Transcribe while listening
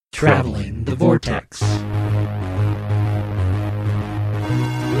Traveling the Vortex.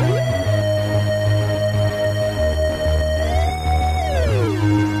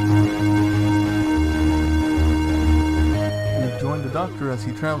 Join the Doctor as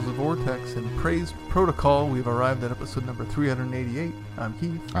he travels the vortex and praise protocol. We've arrived at episode number 388. I'm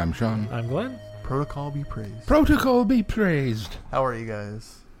Keith. I'm Sean. I'm Glenn. Protocol be praised. Protocol be praised. How are you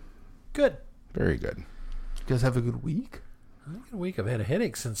guys? Good. Very good. You guys have a good week? I've had a week. I've had a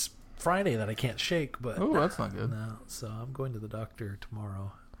headache since Friday that I can't shake, but Oh, that's not good. no. So I'm going to the doctor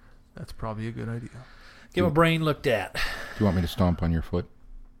tomorrow. That's probably a good idea. Get my brain looked at. Do you want me to stomp on your foot?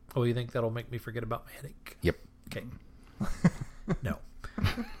 Oh, you think that'll make me forget about my headache? Yep. Okay. No.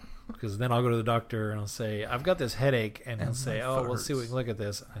 Because then I'll go to the doctor and I'll say, I've got this headache. And he'll say, oh, we'll see if we can look at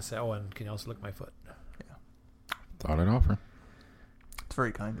this. And I say, oh, and can you also look at my foot? Thought I'd offer. It's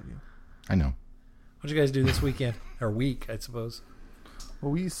very kind of you. I know. What'd you guys do this weekend? Or week, I suppose.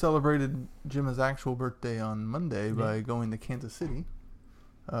 Well, we celebrated Jim's actual birthday on Monday by going to Kansas City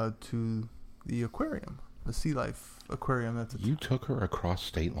to the aquarium, the Sea Life Aquarium. You took her across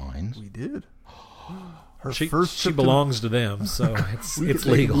state lines? We did. She belongs to them, so it's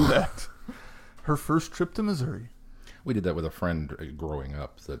legal. Do that. Her first trip to Missouri. We did that with a friend growing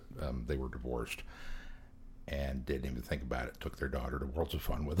up that they were divorced and didn't even think about it. Took their daughter to Worlds of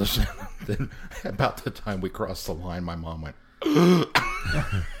Fun with us. Then about the time we crossed the line, my mom went,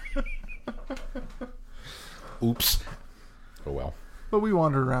 oops. Oh, well. But we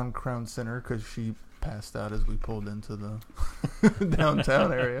wandered around Crown Center because she passed out as we pulled into the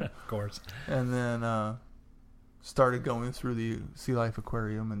downtown area. Of course. And then started going through the Sea Life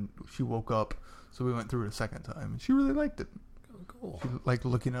Aquarium, and she woke up, so we went through it a second time, and she really liked it. Oh, cool. She liked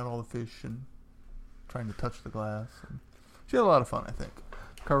looking at all the fish and trying to touch the glass. And she had a lot of fun, I think.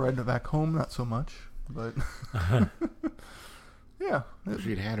 Car ride back home, not so much, but yeah.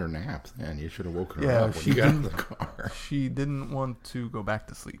 She'd had her nap then. You should have woken her Yeah, up when you got in the car. She didn't want to go back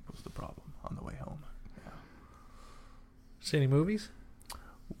to sleep was the problem on the way home. Yeah. See any movies?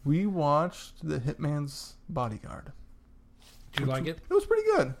 We watched The Hitman's Bodyguard. Did you like it? It was pretty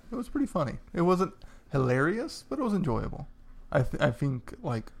good. It was pretty funny. It wasn't hilarious, but it was enjoyable. I think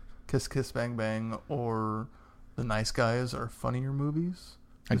like Kiss Kiss Bang Bang or The Nice Guys are funnier movies.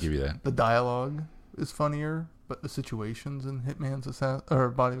 I'd give you that. The dialogue is funnier, but the situations in Hitman's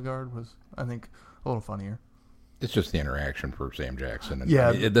Bodyguard was, I think, a little funnier. It's just the interaction for Sam Jackson. And Yeah.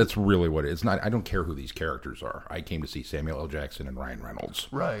 I mean, that's really what it is. I don't care who these characters are. I came to see Samuel L. Jackson and Ryan Reynolds.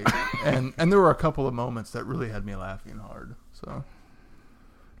 Right. and there were a couple of moments that really had me laughing hard. So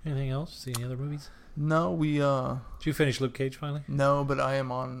Anything else? See any other movies? no, we Did you finish Luke Cage finally? no, but I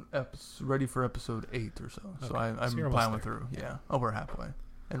am on ready for episode 8 or so. So Okay. I'm So you're almost plowing there. through. Yeah. Oh, we're halfway,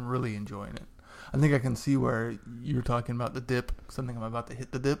 and really enjoying it. I think I can see where you're talking about the dip. Something I'm about to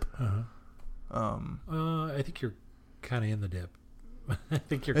hit the dip. I think you're kind of in the dip. I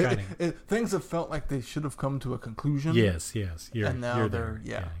think you're kind of. Things have felt like they should have come to a conclusion. Yes. You're, and now you're they're there.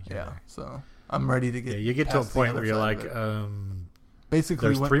 yeah. You're there. So I'm ready to get. Yeah, you get to a past the point other where you're side like, of it.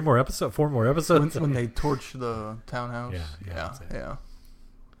 Basically, there's 4 more episodes. when they torch the townhouse. Yeah, Yeah.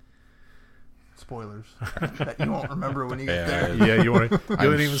 Spoilers that you won't remember when you get there. Yeah, you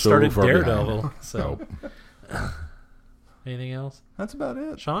haven't even started Daredevil. So, anything else? That's about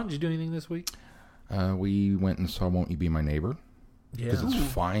it. Sean, did you do anything this week? We went and saw Won't You Be My Neighbor? Yeah. Because it's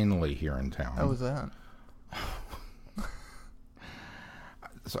finally here in town. How was that?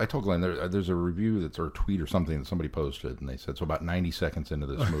 So I told Glenn, there's a review or a tweet or something that somebody posted, and they said, so about 90 seconds into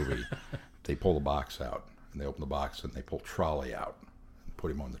this movie, they pull the box out, and they open the box, and they pull Trolley out and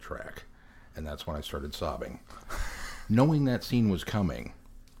put him on the track. And that's when I started sobbing. Knowing that scene was coming,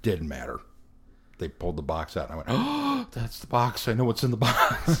 didn't matter. They pulled the box out, and I went, oh, that's the box. I know what's in the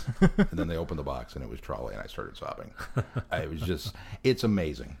box. And then they opened the box, and it was Trolley, and I started sobbing. It's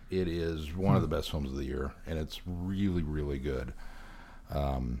amazing. It is one of the best films of the year, and it's really, really good.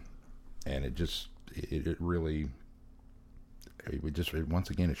 And once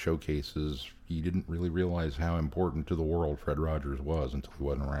again, it showcases you didn't really realize how important to the world Fred Rogers was until he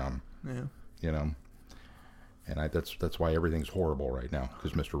wasn't around. Yeah. You know, and that's why everything's horrible right now,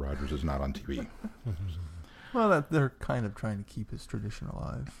 because Mr. Rogers is not on TV. Well, they're kind of trying to keep his tradition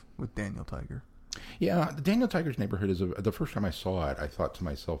alive with Daniel Tiger. Yeah, the Daniel Tiger's Neighborhood the first time I saw it, I thought to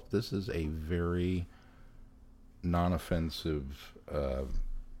myself, this is a very non-offensive,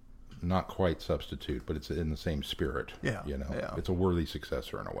 not quite substitute, but it's in the same spirit. Yeah, you know, yeah. It's a worthy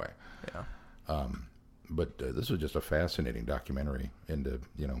successor in a way. Yeah. But this was just a fascinating documentary into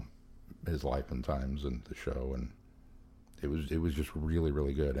his life and times and the show, and it was just really,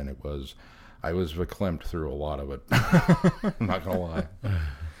 really good. And I was verklempt through a lot of it. I'm not gonna lie.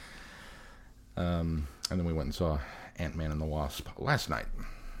 And then we went and saw Ant-Man and the Wasp last night.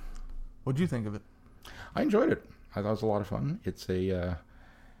 What'd you think of it? I enjoyed it. I thought it was a lot of fun. It's a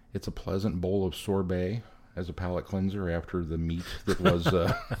pleasant bowl of sorbet as a palate cleanser after the meat that was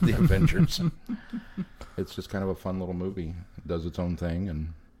the Avengers. It's just kind of a fun little movie. It does its own thing,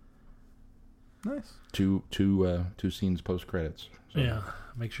 and Nice. two scenes post credits. So. Yeah,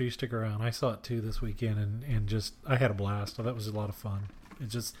 make sure you stick around. I saw it too this weekend, and just I had a blast. That was a lot of fun.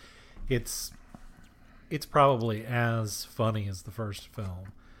 It's probably as funny as the first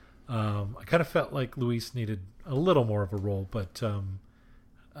film. I kind of felt like Luis needed a little more of a role, but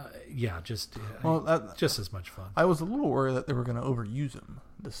just as much fun. I was a little worried that they were going to overuse him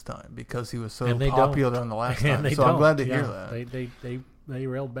this time because he was so And they popular don't. on the last And time. So I'm glad to hear Yeah, that. They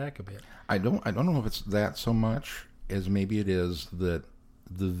railed back a bit. I don't know if it's that so much as maybe it is that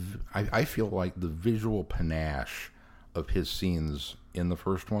I feel like the visual panache of his scenes in the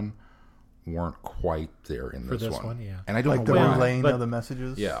first one weren't quite there in For this this one, yeah. And I don't Like know the why. relaying but- of the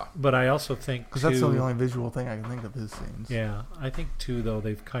messages. Yeah. But I also think Because that's the too- only visual thing I can think of his scenes. Yeah, I think too though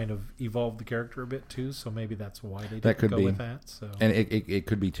they've kind of evolved the character a bit too, so maybe that's why they That didn't could go be. with that. So And it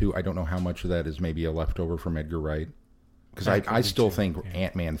could be too. I don't know how much of that is maybe a leftover from Edgar Wright, because That could I be still too, think yeah.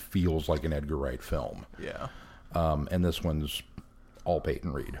 Ant-Man feels like an Edgar Wright film, Yeah. and this one's all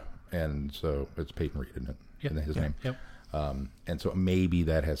Peyton Reed, and so it's Peyton Reed, isn't it? Yep, Isn't that his yep, name? Yep. And so maybe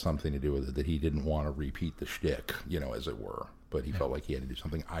that has something to do with it, that he didn't want to repeat the shtick, as it were, but he felt like he had to do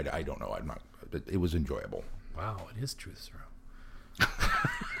something. I don't know. I'm not. It was enjoyable. Wow, it is Truth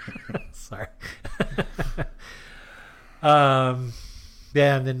Serum. Sorry.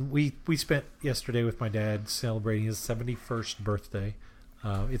 Yeah, and then we spent yesterday with my dad celebrating his 71st birthday.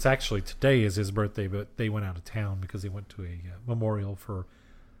 It's actually today is his birthday, but they went out of town because they went to a memorial for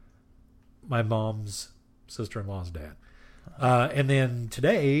my mom's sister-in-law's dad. And then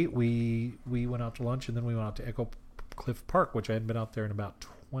today we went out to lunch, and then we went out to Echo Cliff Park, which I hadn't been out there in about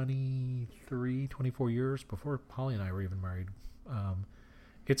 24 years, before Holly and I were even married.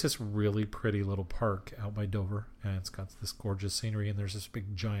 It's this really pretty little park out by Dover, and it's got this gorgeous scenery, and there's this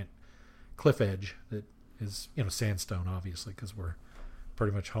big giant cliff edge that is, sandstone, obviously, because we're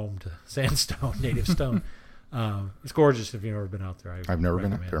pretty much home to sandstone, native stone. It's gorgeous if you've never been out there. I've never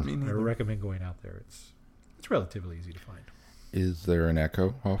been out there. I recommend going out there. It's relatively easy to find. Is there an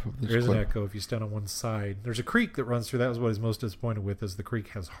echo off of this? There is an clip? echo if you stand on one side. There's a creek that runs through. That was what he's most disappointed with, is the creek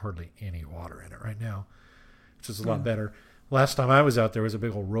has hardly any water in it right now, which is a lot better. Last time I was out there was a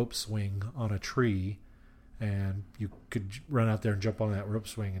big old rope swing on a tree, and you could run out there and jump on that rope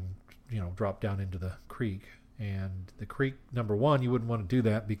swing and drop down into the creek. And the creek, number one, you wouldn't want to do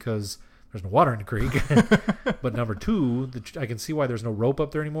that because there's no water in the creek. But number two, I can see why there's no rope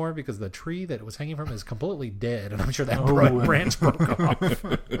up there anymore, because the tree that it was hanging from is completely dead, and I'm sure that branch broke off.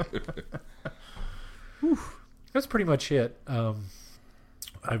 That's pretty much it.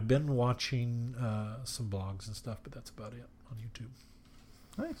 I've been watching some blogs and stuff, but that's about it on YouTube.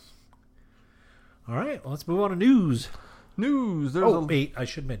 Nice. All right, let's move on to news. News. Wait, I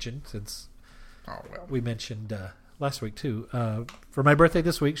should mention, since Oh well. we mentioned last week too, for my birthday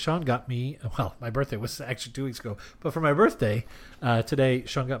this week, Sean got me, well, my birthday was actually 2 weeks ago, but for my birthday today,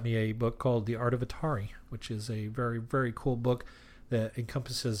 Sean got me a book called The Art of Atari, which is a very, very cool book that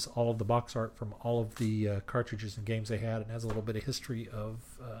encompasses all of the box art from all of the cartridges and games they had, and has a little bit of history of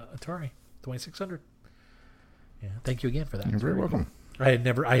Atari 2600. Yeah, thank you again for that. You're It's very cool. welcome.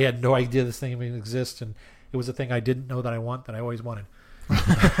 I had no idea this thing even exists, and it was a thing I didn't know that I always wanted.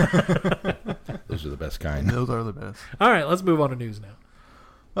 Those are the best kind. Those are the best. All right, let's move on to news now.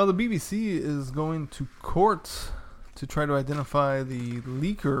 Well, the BBC is going to court to try to identify the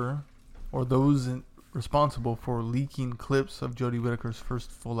leaker or those responsible for leaking clips of Jodie Whittaker's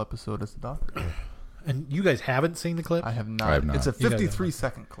first full episode as the Doctor. And you guys haven't seen the clip? I have not. I have not. It's a You guys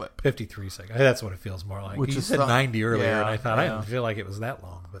 53-second clip. 53 seconds. That's what it feels more like. Which You is said thought- 90 earlier, yeah, and I thought I yeah. didn't feel like it was that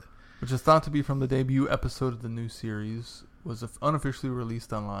long. But Which is thought to be from the debut episode of the new series, was unofficially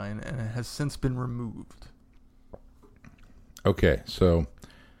released online, and it has since been removed. Okay, so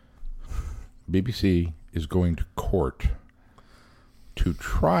BBC is going to court to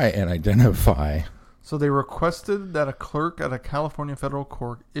try and identify. So they requested that a clerk at a California federal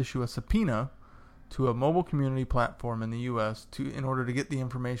court issue a subpoena to a mobile community platform in the U.S. in order to get the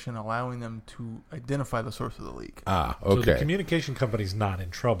information allowing them to identify the source of the leak. Ah, So the okay. communication company's not in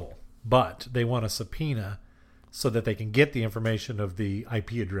trouble, but they want a subpoena so that they can get the information of the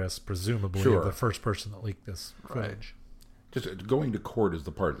IP address, presumably, Sure. of the first person that leaked this footage. Just going to court is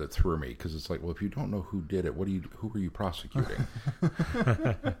the part that threw me because it's like, well, if you don't know who did it, who are you prosecuting?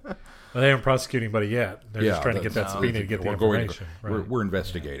 Well, they haven't prosecuted anybody yet. They're just trying to get that subpoena to get the information. We're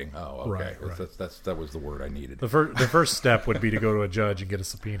investigating. Oh, okay. Right. That was the word I needed. The first step would be to go to a judge and get a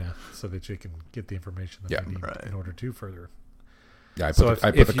subpoena so that you can get the information that you need in order to further. Yeah, I So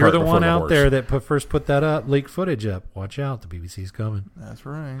put if the you're cart the before one the out horse. there that first put that up, leaked footage up, watch out. The BBC's coming. That's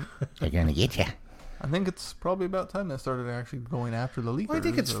right. They're gonna get you. I think it's probably about time they started actually going after the leakers. Well, I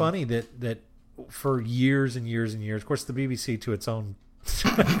think it's funny that for years and years and years, of course, the BBC to its own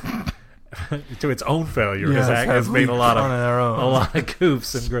failure has made a lot of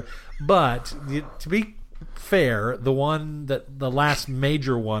goofs and but to be fair, the last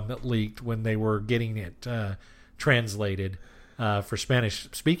major one that leaked when they were getting it translated for Spanish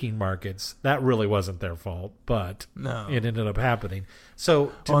speaking markets, that really wasn't their fault, but it ended up happening.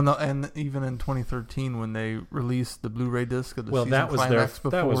 So and even in 2013 when they released the Blu-ray disc of the season that was climax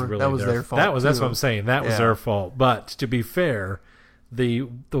that was their fault. That's what I'm saying. That was their fault. But to be fair, the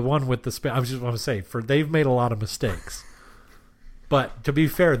one with the I just want to say they've made a lot of mistakes. But to be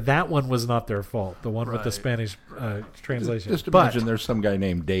fair, that one was not their fault. The one with the Spanish translation. Just imagine there's some guy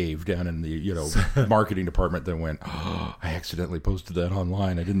named Dave down in the marketing department that went, "Oh, I accidentally posted that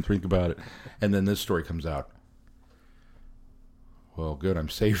online. I didn't think about it." And then this story comes out. Well, good. I'm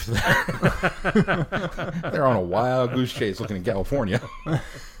safe there. They're on a wild goose chase looking in California.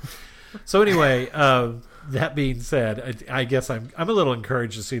 So anyway, that being said, I guess I'm a little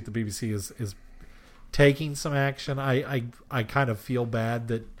encouraged to see that the BBC is taking some action. I kind of feel bad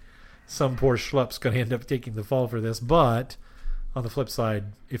that some poor schlup's going to end up taking the fall for this, but on the flip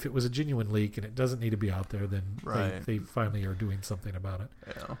side, if it was a genuine leak and it doesn't need to be out there, then they finally are doing something about it.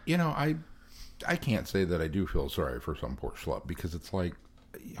 Yeah. I can't say that I do feel sorry for some poor schlup because it's like,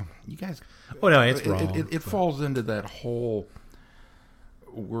 you guys. Oh no, it's wrong. It falls into that whole.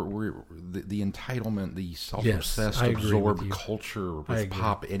 The entitlement, the self-obsessed, absorbed culture with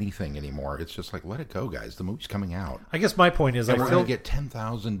pop anything anymore. It's just like, let it go, guys. The movie's coming out. I guess my point is, we're going to get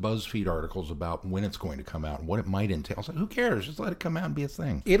 10,000 BuzzFeed articles about when it's going to come out and what it might entail. It's like, who cares? Just let it come out and be a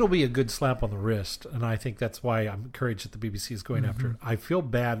thing. It'll be a good slap on the wrist, and I think that's why I'm encouraged that the BBC is going after it. I feel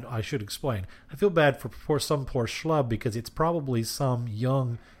bad. I should explain. I feel bad for some poor schlub because it's probably some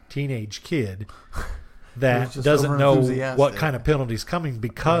young teenage kid that doesn't know what kind of penalty's coming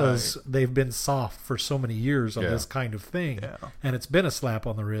because they've been soft for so many years on this kind of thing, and it's been a slap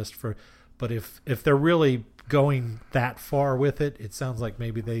on the wrist for. But if they're really going that far with it, it sounds like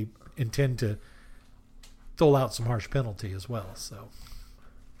maybe they intend to dole out some harsh penalty as well. So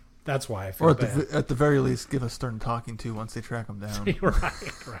that's why I feel bad. At the very least, give a stern talking to once they track them down.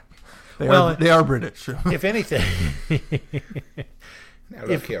 right. They are British. If anything. Now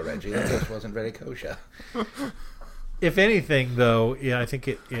look here, Reggie, that just wasn't very kosher. If anything, though, I think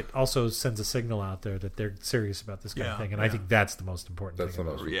it also sends a signal out there that they're serious about this kind of thing, and I think that's the most important thing. That's the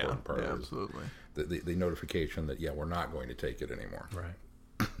most important part. Yeah, absolutely. The notification that, we're not going to take it anymore.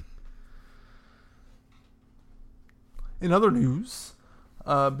 Right. In other news,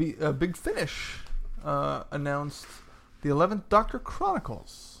 Big Finish announced the 11th Doctor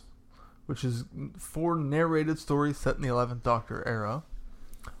Chronicles, which is 4 narrated stories set in the 11th Doctor era,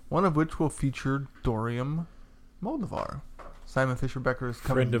 one of which will feature Dorium Moldavar. Simon Fisher-Becker is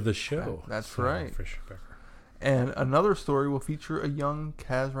coming. Friend of the show. That's Simon right. Fisher-Becker. And another story will feature a young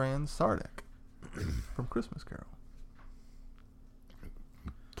Kazran Sardek from Christmas Carol.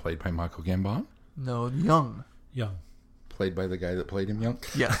 Played by Michael Gambon? No, young. Young. Played by the guy that played him young?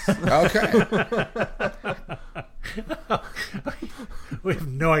 Yes. Okay. We have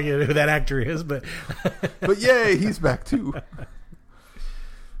no idea who that actor is, but But yay, he's back too.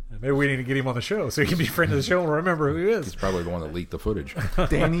 maybe we need to get him on the show so he can be a friend of the show and remember who he is. He's probably the one that leaked the footage.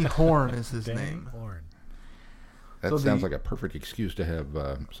 Danny Horn is his Danny name. Horn. That sounds like a perfect excuse to have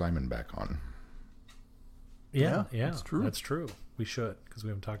Simon back on. Yeah, that's true. That's true. We should, because we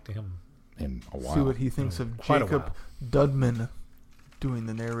haven't talked to him In a while. See what he thinks of Quite a Jacob Dudman doing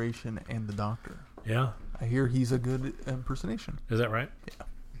the narration and the Doctor. Yeah. I hear he's a good impersonation. Is that right? Yeah.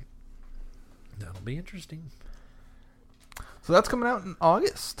 That'll be interesting. So that's coming out in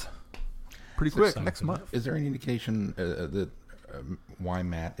August. Pretty quick, exciting. next month. Is there any indication that why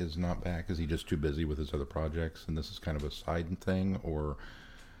Matt is not back? Is he just too busy with his other projects and this is kind of a side thing? Or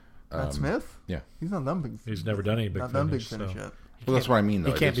Matt Smith? Yeah. He's not done big. He's never done any big not done big finish, finish so yet. Well, that's what I mean,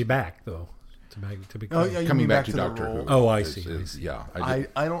 though. He can't be back, though. To be Oh, yeah, you coming mean back to the Doctor role. Who. Oh, I see. I see. Yeah.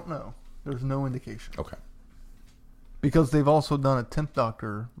 I don't know. There's no indication. Okay. Because they've also done a 10th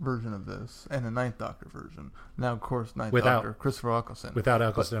Doctor version of this and a 9th Doctor version. Now, of course, 9th Without- Doctor, Christopher Eccleston. Without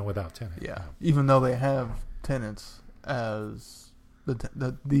Eccleston and without Tennant. Yeah. Even though they have Tennant's as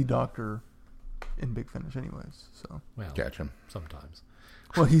the Doctor in Big Finish, anyways. So, Well, Catch him. sometimes.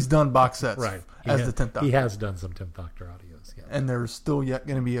 well, he's done box sets Right. as the 10th Doctor, He has done some 10th Doctor audios. Yeah. and there's still yet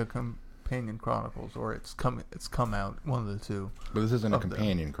going to be a Companion Chronicles, or it's come out, one of the two. But this isn't a Of the-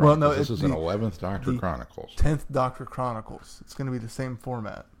 companion well, Chronicles. no, this it's is an the- 11th Doctor the- Chronicles. 10th Doctor Chronicles. It's going to be the same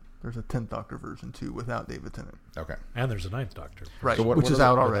format. There's a 10th Doctor version too, without David Tennant. Okay. And there's a 9th Doctor. Right, So what which are is the-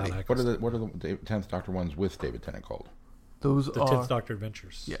 out without already. Eccleston. What are the 10th Doctor ones with David Tennant called? Those The are 10th Doctor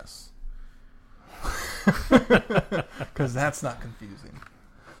Adventures. yes, because that's not confusing.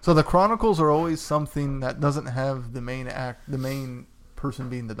 So the Chronicles are always something that doesn't have the main person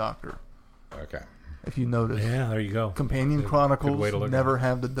being the Doctor. Okay. If you notice, Yeah, there you go. Companion Good- Chronicles good way to look never at it.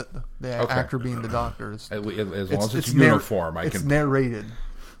 have the Okay. actor being the Doctor. As long as it's narr- uniform, I it's can narrated.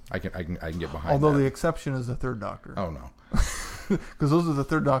 I can get behind. Although that. the exception is the Third Doctor. Oh no. Because those are the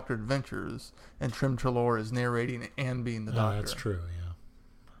Third Doctor adventures, and Trim Trelawney is narrating and being the Oh, Doctor. that's true,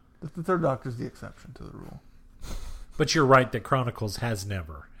 yeah. The Third Doctor is the exception to the rule. But you're right that Chronicles has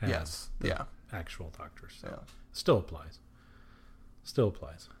never had Yes. the Yeah. actual Doctors. So Yeah. still applies. Still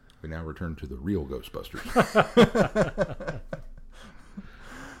applies. We now return to the real Ghostbusters.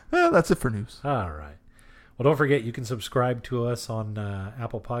 Well, that's it for news. All right. Well, don't forget, you can subscribe to us on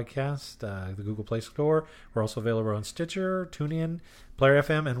Apple Podcast, the Google Play Store. We're also available on Stitcher, TuneIn, Player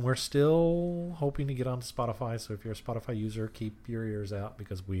FM, and we're still hoping to get onto Spotify. So if you're a Spotify user, keep your ears out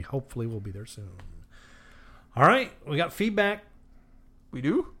because we hopefully will be there soon. All right. We got feedback, We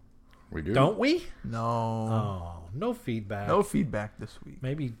do? We do. don't we? No. Oh, no feedback. No feedback this week.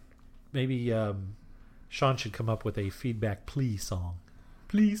 Maybe Sean should come up with a feedback please song.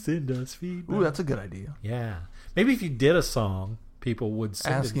 Please send us feedback. Ooh, that's a good idea. Yeah. Maybe if you did a song, people would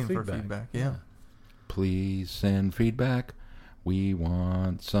send Asking in for feedback. feedback. Yeah. Please send feedback. We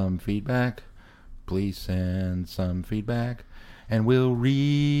want some feedback. Please send some feedback, and we'll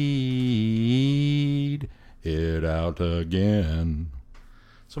read it out again.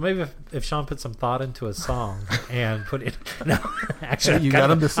 So maybe if Sean put some thought into a song and put it... No, actually, You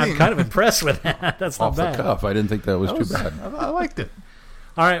got him to sing. I'm kind of impressed with that. That's not Off the bad. cuff. I didn't think that was too bad. I liked it.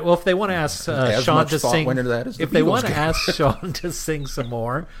 All right, well, if they want to ask As Sean much to thought sing... went into that as the If they Beatles want to did. ask Sean to sing some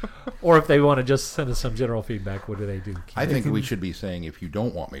more, or if they want to just send us some general feedback, what do they do? I think we should be saying, if you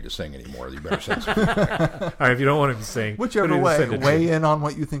don't want me to sing anymore, you better send some feedback. All right, if you don't want him to sing... Whichever put it in way, send it to weigh him. in on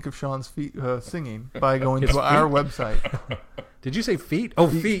what you think of Sean's singing by going His to our feet? website. Did you say feet? Oh,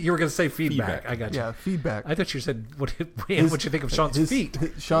 feet. You were going to say feedback. Feedback. I got you. Yeah, feedback. I thought you said, what you think of Sean's His- feet?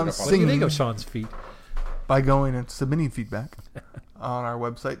 Sean's What do you think singing of Sean's feet? by going and submitting feedback on our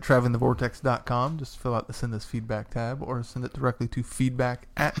website, travelingthevortex.com. Just fill out the Send Us Feedback tab or send it directly to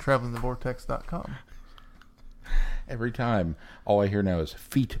feedback@travelingthevortex.com. Every time, all I hear now is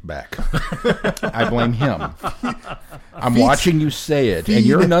feedback. I blame him. I'm watching you say it, and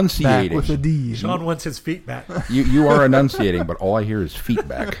you're Feedback enunciating. with a D. Sean wants his feet back. You are enunciating, but all I hear is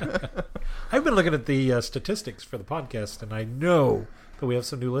feedback. I've been looking at the statistics for the podcast, and I know that we have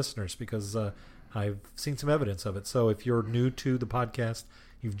some new listeners because I've seen some evidence of it. So if you're new to the podcast,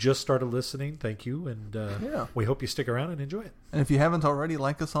 you've just started listening, thank you, and Yeah. we hope you stick around and enjoy it. And if you haven't already,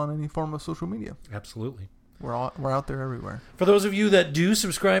 like us on any form of social media. Absolutely. We're out there everywhere. For those of you that do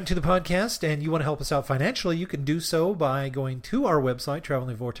subscribe to the podcast and you want to help us out financially, you can do so by going to our website,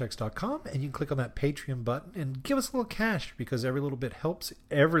 travelingthevortex.com, and you can click on that Patreon button and give us a little cash because every little bit helps.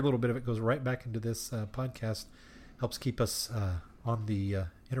 Every little bit of it goes right back into this podcast, helps keep us on the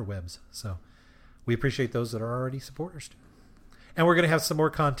interwebs. So we appreciate those that are already supporters. And we're going to have some more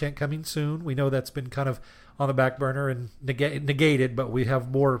content coming soon. We know that's been kind of on the back burner and negated, but we have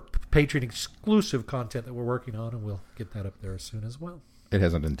more Patreon exclusive content that we're working on, and we'll get that up there soon as well. It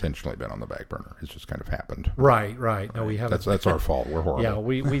hasn't intentionally been on the back burner. It's just kind of happened. Right. No, we haven't. That's our fault. We're horrible. Yeah,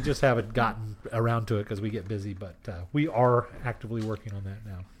 we just haven't gotten around to it because we get busy, but we are actively working on that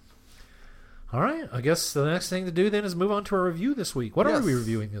now. All right. I guess the next thing to do then is move on to our review this week. What are Yes. we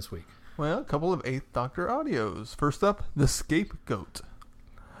reviewing this week? Well, a couple of 8th Doctor audios. First up, The Scapegoat.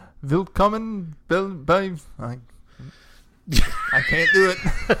 Willkommen bei... I can't do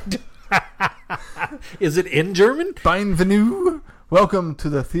it. Is it in German? Bienvenue. Welcome to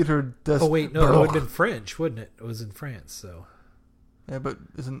the Theater des Oh, wait, no, it would Baroque. have been French, wouldn't it? It was in France, so. Yeah, but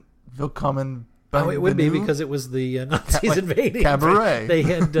isn't Willkommen Oh, it would be Bienvenue? because it was the Nazis like invading. cabaret. They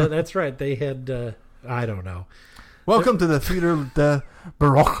had, that's right, they had, I don't know. Welcome to the Theater des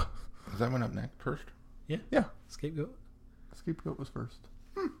Baroque. Is that one up next first? Yeah, Scapegoat. Scapegoat was first.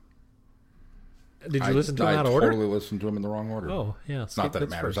 Did you listen to him out of I order? totally listened to him in the wrong order. Oh, yeah. Not that it Scapegoat's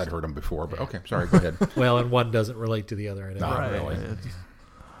matters. first. I'd heard him before, but okay. Sorry, go ahead. Well, and one doesn't relate to the other. No, Right. really.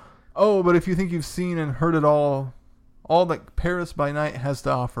 Oh, but if you think you've seen and heard it all, all that Paris by night has to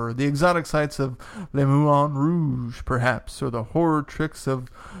offer. The exotic sights of Le Moulin Rouge, perhaps, or the horror tricks of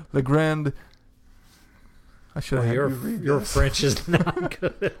Le Grand... I should have had you read your this. French is not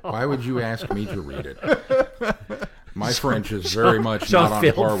good at all. Why would you ask me to read it? My French is very much not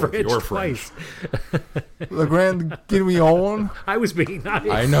on par with your French. Le Grand Guignol. I was being nice.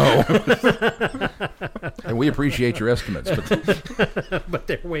 I know. And we appreciate your estimates. But but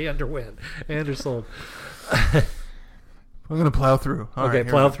they're way underwent and undersold. I'm going to plow through. All Okay, right,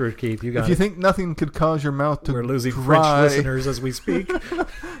 here plow we go. through, Keith. You got If it. you think nothing could cause your mouth to We're losing dry French listeners as we speak.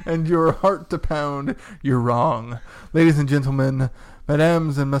 and your heart to pound, you're wrong. Ladies and gentlemen,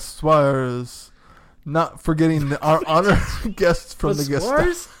 madames and messieurs, not forgetting our honored guests from the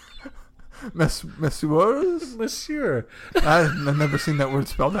Gestapo. Messieurs? Messieurs? Monsieur. I've never seen that word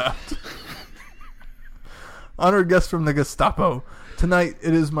spelled out. Honored guests from the Gestapo. Tonight,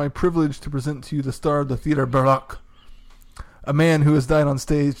 it is my privilege to present to you the star of the theater Baroque. A man who has died on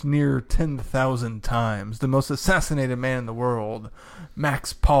stage near 10,000 times. The most assassinated man in the world.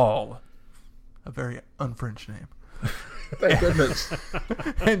 Max Paul. A very un-French name. thank goodness.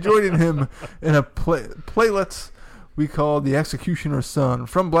 And joining him in a playlet we call The Executioner's Son.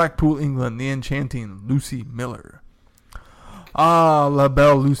 From Blackpool, England, the enchanting Lucy Miller. Ah, la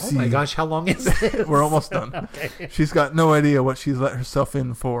belle Lucy. Oh my gosh, how long is this? We're almost done. Okay. She's got no idea what she's let herself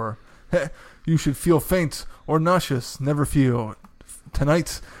in for. You should feel faint or nauseous. Never feel.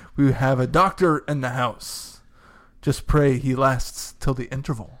 Tonight, we have a doctor in the house. Just pray he lasts till the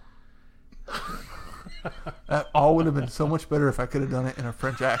interval. That all would have been so much better if I could have done it in a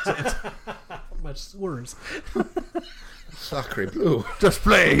French accent. Much worse. Sacre bleu. Just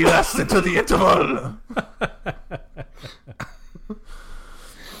pray he lasts until the interval.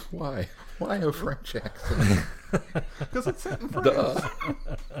 Why? Why a French accent? Because it's set in French. Duh.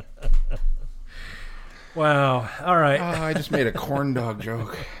 Wow. All right. I just made a corn dog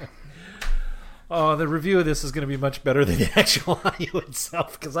joke. Oh, the review of this is going to be much better than the actual audio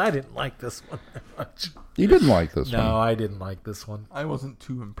itself because I didn't like this one that much. You didn't like this No, one. I didn't like this one. I wasn't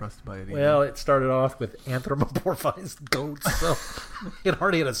too impressed by it either. Well, it started off with anthropomorphized goats, so it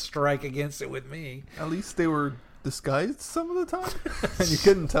already had a strike against it with me. At least they were disguised some of the time. And you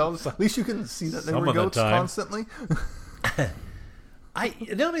couldn't tell. At least you couldn't see that they Some were of the goats time. constantly. I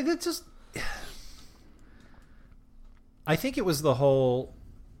mean, it's just. I think it was the whole.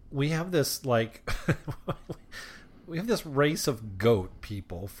 We have this we have this race of goat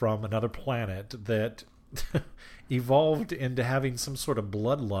people from another planet that evolved into having some sort of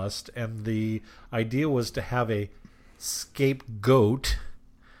bloodlust, and the idea was to have a scapegoat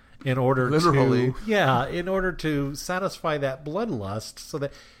in order Literally. in order to satisfy that bloodlust, so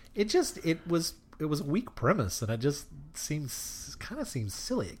that it was a weak premise, and it just seems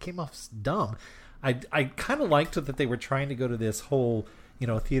silly. It came off dumb. I kind of liked that they were trying to go to this whole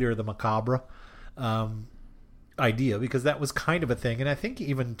theater of the macabre idea, because that was kind of a thing, and I think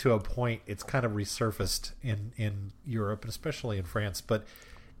even to a point it's kind of resurfaced in Europe and especially in France. But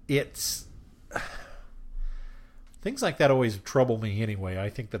it's things like that always trouble me anyway.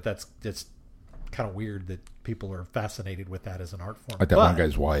 I think that's kind of weird that people are fascinated with that as an art form. Like that one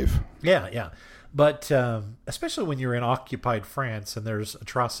guy's wife. Yeah. But especially when you're in occupied France and there's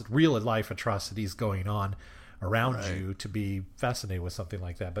real life atrocities going on around you, to be fascinated with something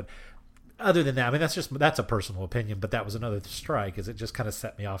like that. But other than that, I mean, that's a personal opinion. But that was another strike, is it just kind of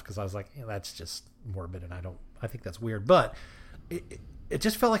set me off because I was like, that's just morbid, and I think that's weird. But it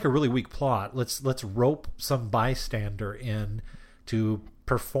just felt like a really weak plot. Let's rope some bystander in to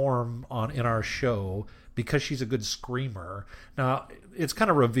perform in our show because she's a good screamer. Now, it's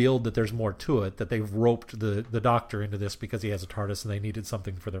kind of revealed that there's more to it, that they've roped the doctor into this because he has a TARDIS and they needed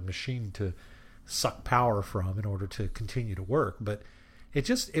something for their machine to suck power from in order to continue to work. But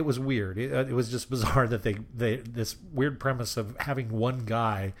it was weird. It was just bizarre that they this weird premise of having one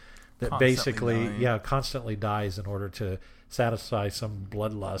guy that constantly dies in order to satisfy some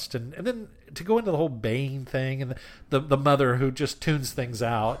bloodlust, and then to go into the whole Bane thing, and the mother who just tunes things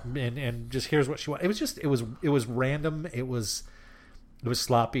out and just hears what she wants. It was random. It was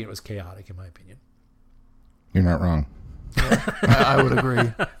sloppy. It was chaotic, in my opinion. You're not wrong. I would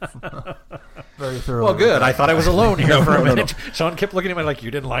agree. Very thoroughly. Well, good. I thought I was alone here for a minute. Sean kept looking at me like,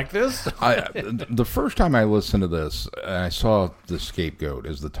 you didn't like this? The first time I listened to this, I saw The Scapegoat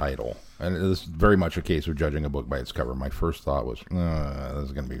as the title. And this is very much a case of judging a book by its cover. My first thought was, this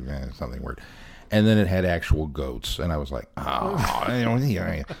is going to be something weird. And then it had actual goats. And I was like,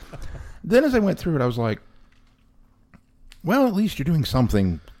 yeah. Then as I went through it, I was like, well, at least you're doing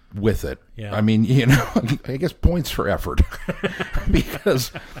something with it. Yeah. I mean, I guess points for effort.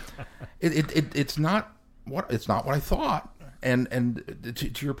 Because it's not it's not what I thought. And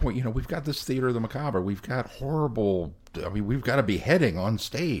to your point, we've got this theater of the macabre. We've got horrible. I mean, we've got a beheading on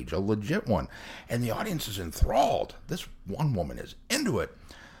stage, a legit one, and the audience is enthralled. This one woman is into it.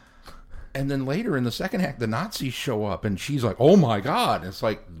 And then later in the second act, the Nazis show up, and she's like, "Oh my God!" And it's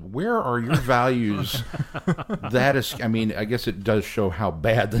like, where are your values? That is, I mean, I guess it does show how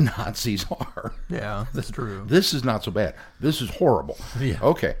bad the Nazis are. Yeah, that's true. This is not so bad. This is horrible. Yeah.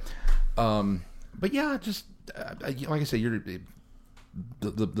 Okay. But yeah, just like I say,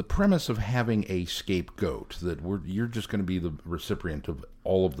 the premise of having a scapegoat that you're just going to be the recipient of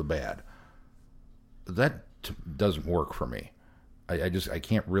all of the bad. That doesn't work for me. I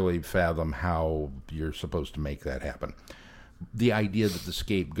can't really fathom how you're supposed to make that happen. The idea that the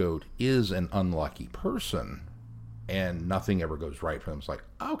scapegoat is an unlucky person and nothing ever goes right for them, it's like,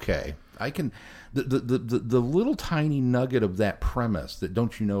 okay, I can. The little tiny nugget of that premise that,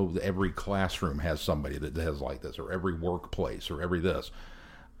 don't you know, that every classroom has somebody that has like this, or every workplace, or every this.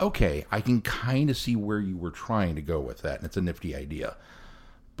 Okay, I can kind of see where you were trying to go with that, and it's a nifty idea.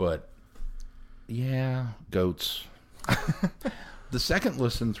 But yeah, goats. The second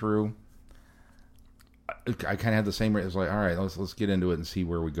listen through, I kind of had the same rate. It's like, all right, let's get into it and see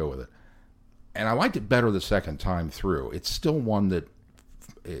where we go with it. And I liked it better the second time through. It's still one that,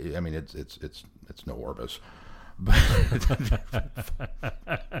 I mean, it's no Orbis, but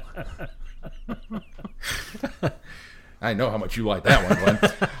I know how much you like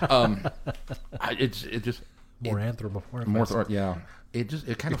that one, Glenn. It just More anthropomorphic. more, yeah. It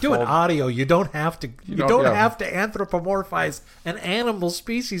kind of You're doing falls. audio. You don't have to. You don't yeah. have to anthropomorphize an animal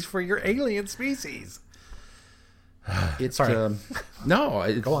species for your alien species. It's Sorry. no.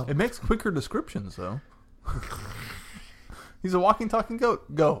 It's, Go on. It makes quicker descriptions, though. He's a walking, talking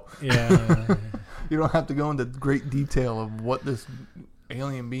goat. Go. Yeah. You don't have to go into great detail of what this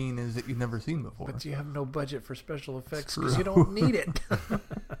alien being is that you've never seen before. But you have no budget for special effects true. because you don't need it.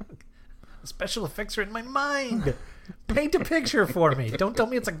 The special effects are in my mind. Paint a picture for me. Don't tell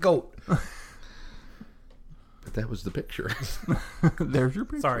me it's a goat. But that was the picture. There's your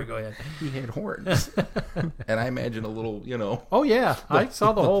picture. Sorry, go ahead. He had horns, and I imagine a little, Oh yeah, I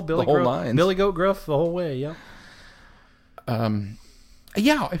saw the whole Billy whole Goat, lines. Billy Goat Gruff the whole way. Yeah.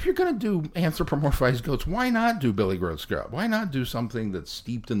 Yeah, if you're going to do anthropomorphized goats, why not do Billy Goat's Gruff? Why not do something that's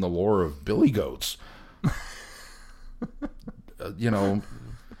steeped in the lore of Billy Goats?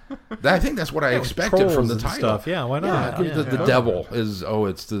 I think that's what I expected from the Trolls and title. stuff. Yeah, why not? Yeah, Yeah, the yeah. devil is,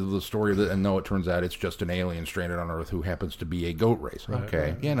 it's the story that, and no, it turns out it's just an alien stranded on Earth who happens to be a goat race.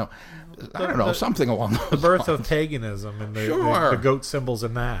 Okay, right. I don't know, something along those The birth lines. of paganism and the Sure. goat symbols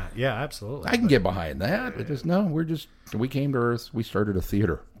in that. Yeah, absolutely. I can get behind that. But just, no, we came to Earth, we started a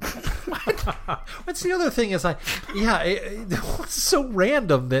theater. What's the other thing is it's so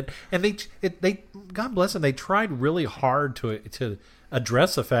random that, and they God bless them, they tried really hard to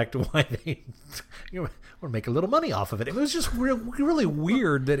address the fact why they want to make a little money off of it. It was just really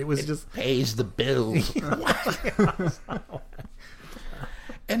weird that it was just Pays the bills.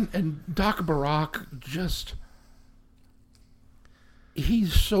 And Doc Barak just,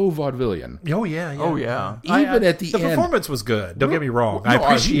 he's so vaudevillian. oh yeah. Oh, yeah. Even at the the end. performance was good. Don't get me wrong. No, I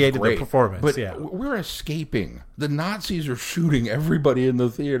he's appreciated the great. performance. But yeah. we're escaping. The Nazis are shooting everybody in the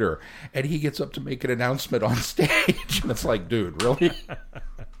theater, and he gets up to make an announcement on stage, and it's like, dude, really?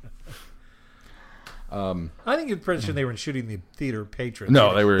 I think it's pretty sure they were shooting the theater patrons.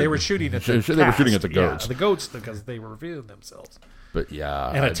 No, they were shooting at they the were shooting at cast. the goats. Yeah, the goats because they were revealing themselves But yeah,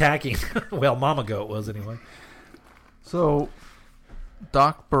 and attacking. Well, Mama Goat was anyway. So,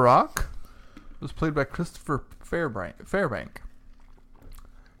 Doc Barak was played by Christopher Fairbank.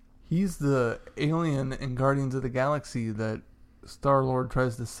 He's the alien in Guardians of the Galaxy that Star-Lord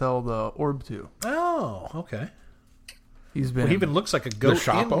tries to sell the orb to. Oh, okay. He's been... Well, he even looks like a goat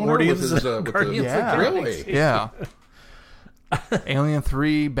shop in owner Guardians with his, of with Guardians the- of the Really? Galaxy. Yeah. Alien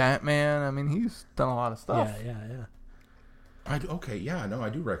 3, Batman. I mean, he's done a lot of stuff. Yeah. I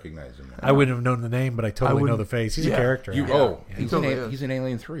do recognize him. I wouldn't have known the name, but I totally know wouldn't- the face. He's yeah. a character. You Yeah. oh, He totally is. he's in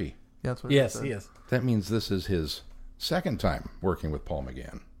Alien 3. That's what Yes, said. he is. That means this is his second time working with Paul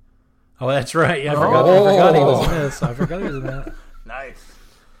McGann. Oh, that's right. Yeah, I forgot he was in this. I forgot he was in that. Nice.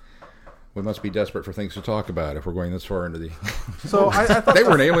 We must be desperate for things to talk about if we're going this far into the. So I thought, They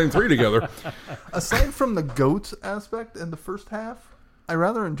were in Alien 3 together. aside from the goats aspect in the first half, I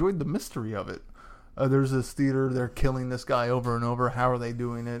rather enjoyed the mystery of it. There's this theater, they're killing this guy over and over. How are they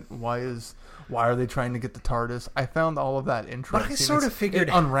doing it? Why are they trying to get the TARDIS? I found all of that interesting. But I sort of figured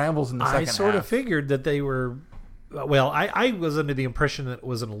it unravels in the second I sort half. of figured that they were. Well, I was under the impression that it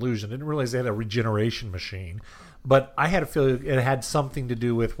was an illusion. I didn't realize they had a regeneration machine, but I had a feeling it had something to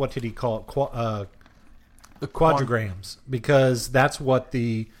do with, what did he call it? the quadrigrams, because that's what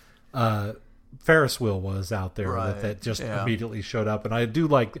the Ferris wheel was out there Right, that just yeah. immediately showed up. And I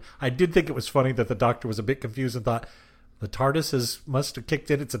did think it was funny that the doctor was a bit confused and thought the TARDIS must have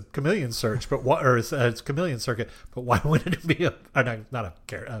kicked in. It's a chameleon search, but what? Or it's a chameleon circuit, but why wouldn't it be not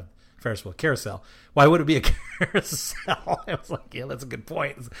a Ferris wheel, carousel? Why would it be a carousel? I was like, yeah, that's a good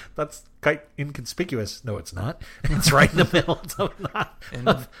point. That's quite inconspicuous. No, it's not. It's right in the middle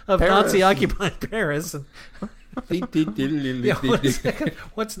of Nazi occupied Paris. And,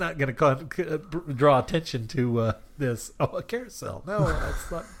 what's not going to draw attention to this? Oh, a carousel. No,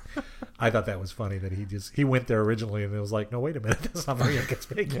 that's not. I thought that was funny that he went there originally and it was like, no, wait a minute, that's not very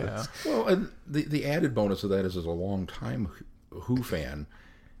inconspicuous. Yeah. Well, and the added bonus of that is, as a long time Who fan,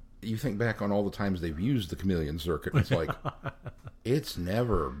 you think back on all the times they've used the chameleon circuit, and it's like it's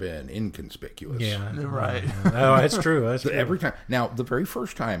never been inconspicuous. Yeah, right. No, that's true. That's true. Every time. Now, the very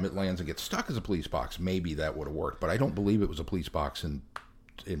first time it lands and gets stuck as a police box, maybe that would have worked, but I don't believe it was a police box in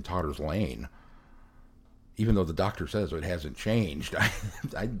Totter's Lane. Even though the doctor says it hasn't changed,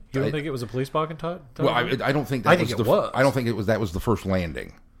 You don't think it was a police box in Todd? Well, I don't think that I think it was. I don't think that was the first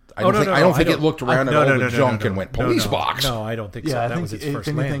landing. I Oh, don't no, think, no, I don't think it looked around at all the junk no. and went police box. No, I don't think so. Yeah, I That think was its if first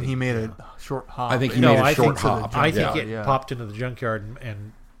anything, landing. he made a short hop. I think he No, made a I short think hop. I think Yeah. it popped into the junkyard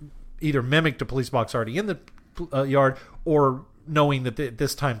and either mimicked a police box already in the yard, or knowing that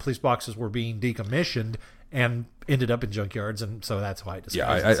this time police boxes were being decommissioned and ended up in junkyards, and so that's why it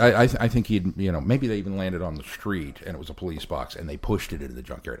disguised itself. I think he'd, maybe they even landed on the street and it was a police box and they pushed it into the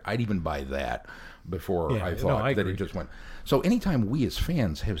junkyard. I'd even buy that before Yeah, I no, thought I that agree. it just went. So anytime we as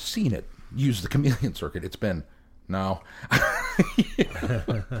fans have seen it use the chameleon circuit, it's been, no.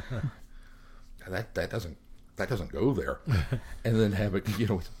 that doesn't go there. And then have it,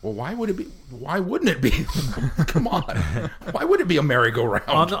 well, why would it be? Why wouldn't it be? Come on. Why would it be a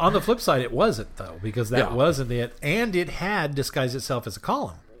merry-go-round? On the flip side, it wasn't, though, because that Yeah. wasn't it, and it had disguised itself as a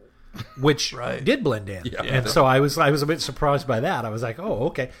column, which Right. did blend in. Yeah. And so I was a bit surprised by that. I was like, oh,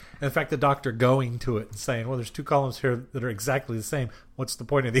 okay. And in fact, the doctor going to it and saying, well, there's two columns here that are exactly the same. What's the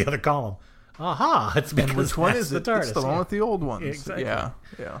point of the other column? Aha! It's because And which one that's is the it? TARDIS. It's the one with the old ones. Exactly. Yeah.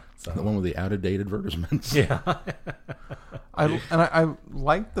 The one with the out-of-date advertisements. Yeah. I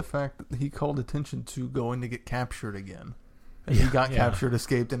like the fact that he called attention to going to get captured again. And he got captured,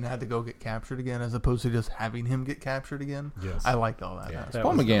 escaped, and had to go get captured again, as opposed to just having him get captured again. Yes. I liked all that. Yeah. aspect.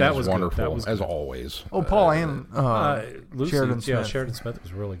 Paul was- McGann that is was good. wonderful, That was as good. always. Oh, Paul and Lucy, Sheridan Smith. Sheridan Smith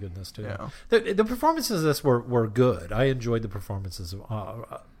was really good in this too. Yeah. The performances of this were good. I enjoyed the performances.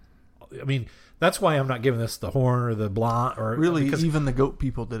 I mean, that's why I'm not giving this the horn or the blonde or Really, because, even the goat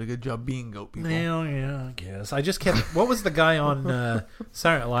people did a good job being goat people. well, yeah, I guess I just kept. What was the guy on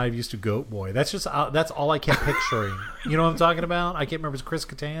Saturday Night Live used to Goat Boy? That's just that's all I kept picturing. You know what I'm talking about? I can't remember. Is Chris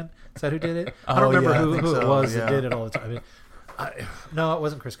Kattan? Is that who did it? I don't Oh, remember yeah, I who think it so, was yeah. that did it all the time. No, it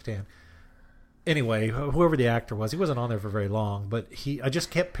wasn't Chris Kattan. Anyway, whoever the actor was, he wasn't on there for very long, but I just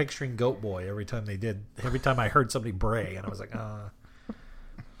kept picturing Goat Boy every time I heard somebody bray, and I was like,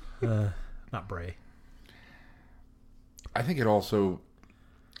 not bray. I think it also,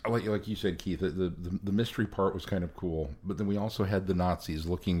 like you said, Keith, the mystery part was kind of cool. But then we also had the Nazis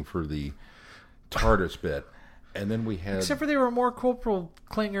looking for the TARDIS bit, and then we had Except for they were more Corporal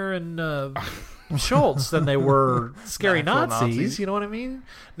Klinger and Schultz than they were scary Natural Nazis. Nazis. You know what I mean?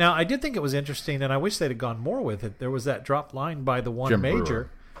 Now, I did think it was interesting, and I wish they'd have gone more with it. There was that drop line by the one Jim major. Brewer.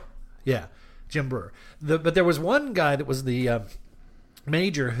 Yeah, Jim Brewer. But there was one guy that was the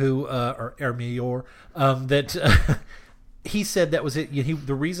major who, or Mayor, that he said that was it.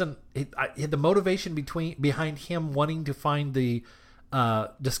 The reason, the motivation behind him wanting to find the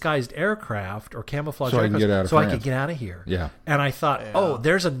disguised aircraft or camouflage So I can aircraft get out of so I France. could get out of here. Yeah. And I thought, Yeah. oh,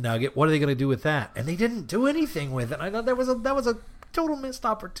 there's a nugget. What are they going to do with that? And they didn't do anything with it. I thought that was a total missed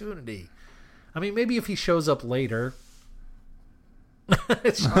opportunity. I mean, maybe if he shows up later.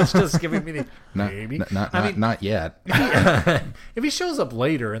 it's just giving me the maybe. Not yet. If he shows up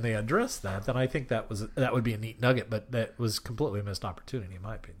later and they address that, then I think that would be a neat nugget. But that was completely a missed opportunity, in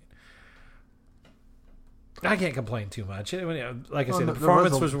my opinion. I can't complain too much. Like I said, the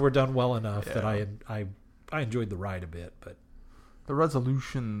performances were done well enough that I enjoyed the ride a bit, but The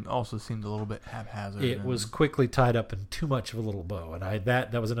resolution also seemed a little bit haphazard. it was quickly tied up in too much of a little bow, and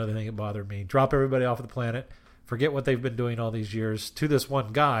that was another thing that bothered me. Drop everybody off of the planet, forget what they've been doing all these years to this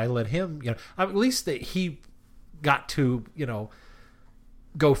one guy. Let him, at least that he got to,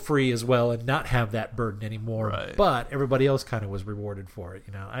 go free as well and not have that burden anymore. Right. But everybody else kind of was rewarded for it.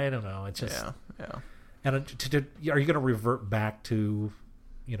 I don't know. It's just yeah. And are you going to revert back to,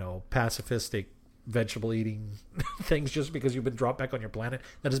 pacifistic vegetable eating things just because you've been dropped back on your planet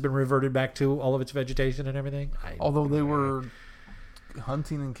that has been reverted back to all of its vegetation and everything. Although they were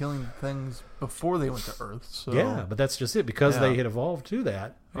hunting and killing things before they went to Earth. So yeah, but that's just it because they had evolved to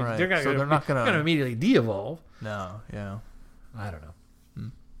that. Right. They're not going to immediately de-evolve. No, yeah. I don't know.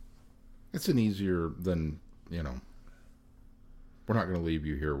 It's an easier than, we're not going to leave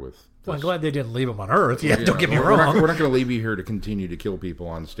you here with... Well, I'm glad they didn't leave them on Earth. Yeah, don't get me we're wrong. We're not going to leave you here to continue to kill people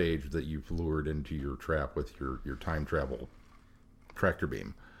on stage that you've lured into your trap with your time travel tractor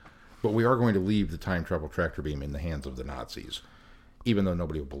beam. But we are going to leave the time travel tractor beam in the hands of the Nazis, even though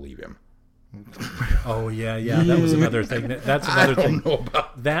nobody will believe him. Oh, yeah. That was another thing. That's another thing. Know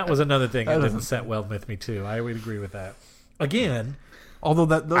about that was another thing that didn't set well with me, too. I would agree with that. Again... Although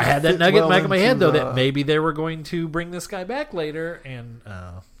that I had that nugget in the back of my head, though, that maybe they were going to bring this guy back later, and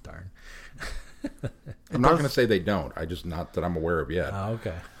darn. I'm not going to say they don't. Not that I'm aware of yet. Oh,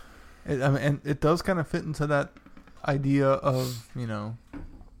 okay. And it does kind of fit into that idea of,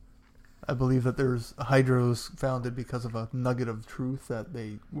 I believe that there's Hydro's founded because of a nugget of truth that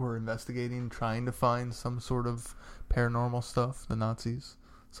they were investigating, trying to find some sort of paranormal stuff, the Nazis.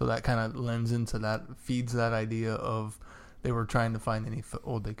 So that kind of lends into that, feeds that idea of they were trying to find any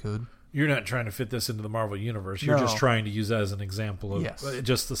foothold they could. You're not trying to fit this into the Marvel Universe. You're just trying to use that as an example of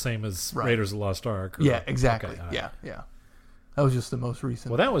just the same as Raiders of the Lost Ark. Yeah, exactly. Okay, yeah. That was just the most recent.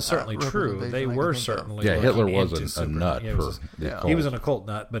 Well, that was certainly true. They were certainly. Yeah, Hitler was a nut for the occult. He was an occult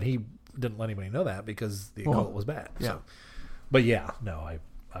nut, but he didn't let anybody know that because the occult was bad. Yeah. So. But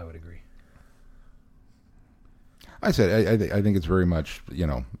I would agree. I said I think it's very much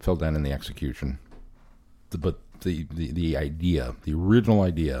fell down in the execution, but the idea, the original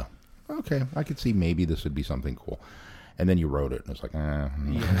idea. Okay, I could see maybe this would be something cool, and then you wrote it, and it's like,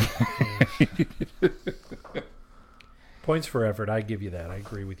 Points for effort. I give you that. I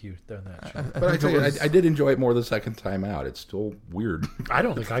agree with you on that. But I tell you, I did enjoy it more the second time out. It's still weird. I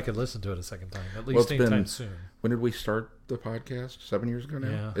don't think I could listen to it a second time. At least anytime soon. When did we start the podcast? 7 years ago now.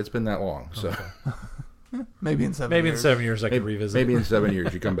 Yeah. It's been that long. So. Okay. Maybe in 7 years. Maybe in 7 years I could revisit. Maybe in 7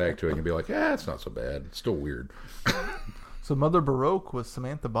 years you come back to it and you'll be like, it's not so bad. It's still weird. So Mother Baroque was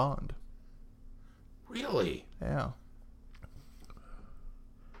Samantha Bond. Really? Yeah.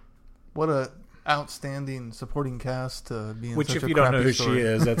 What a outstanding supporting cast to be in Which, such if a you don't know who story. she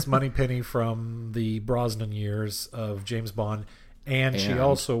is, that's Moneypenny from the Brosnan years of James Bond, and she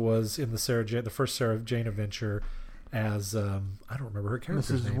also was in the first Sarah Jane adventure as I don't remember her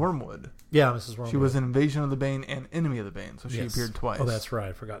character's name. Mrs. Wormwood. Yeah, Mrs. Wormwood. She was in Invasion of the Bane and Enemy of the Bane, so she appeared twice. Oh, that's right.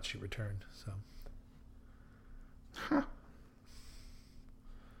 I forgot she returned. So. Huh.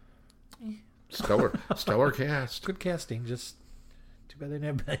 Stellar cast. Good casting. Just too bad they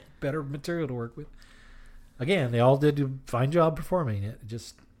didn't have better material to work with. Again, they all did a fine job performing it.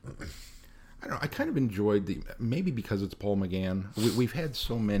 Just I don't know. I kind of enjoyed maybe because it's Paul McGann. We've had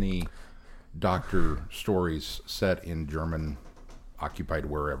so many Doctor stories set in German occupied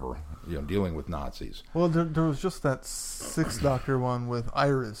wherever, dealing with Nazis. Well, there was just that Sixth Doctor one with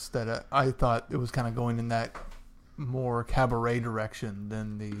Iris that I thought it was kind of going in that more cabaret direction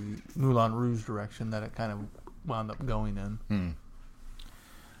than the Moulin Rouge direction that it kind of wound up going in.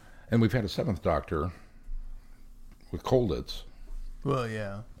 And we've had a Seventh Doctor with Kolditz. Well,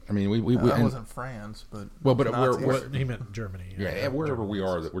 yeah. I mean, we that wasn't France, but he meant Germany. Yeah, wherever we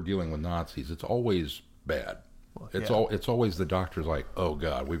are that we're dealing with Nazis, it's always bad. Well, it's always the Doctor's like, oh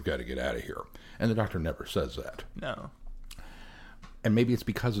God, we've got to get out of here, and the Doctor never says that. No. And maybe it's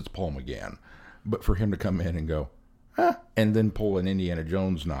because it's Paul McGann, but for him to come in and go, and then pull an Indiana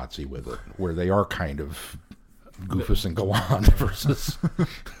Jones Nazi with it, where they are kind of goofus and gallant versus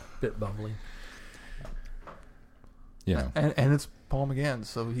bit bumbling. And it's Paul McGann,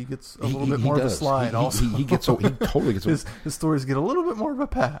 so he gets a little bit more of a slide. Also, he totally gets. His stories get a little bit more of a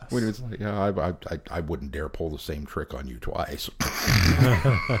pass. When it's like, I wouldn't dare pull the same trick on you twice.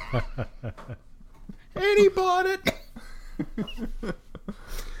 And he bought it.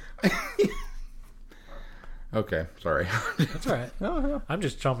 Okay, sorry. That's all right. No. I'm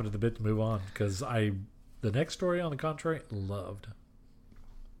just chomping at the bit to move on because the next story, on the contrary, loved.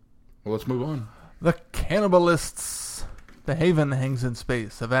 Well, let's move on. The Cannibalists. The Haven hangs in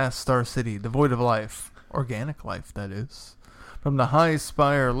space, a vast star city devoid of life, organic life, that is. From the high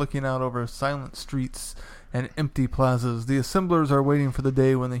spire looking out over silent streets and empty plazas, the assemblers are waiting for the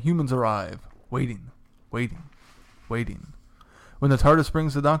day when the humans arrive. Waiting. When the TARDIS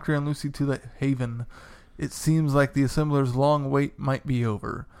brings the Doctor and Lucy to the Haven, it seems like the assemblers' long wait might be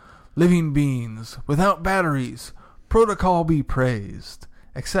over. Living beings, without batteries, protocol be praised.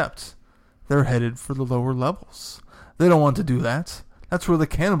 Except they're headed for the lower levels. They don't want to do that. That's where the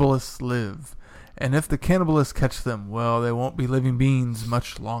Cannibalists live. And if the cannibalists catch them, well, they won't be living beings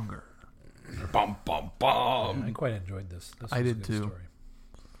much longer. Bum, bum, bum. I quite enjoyed this. This I was a did good too. Story.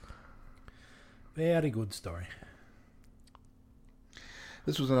 Very good story.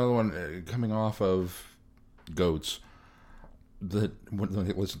 This was another one coming off of Goats. That when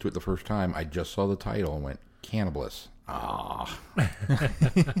I listened to it the first time, I just saw the title and went, Cannibalists. Ah.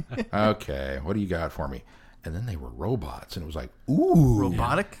 Okay, what do you got for me? And then they were robots, and it was like, ooh.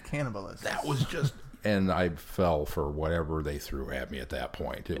 Robotic cannibalists. That was just... And I fell for whatever they threw at me at that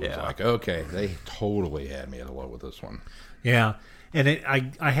point. It was Yeah. like, okay, they totally had me at hello with this one. Yeah, and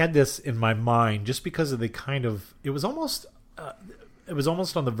I had this in my mind just because of the kind of it was almost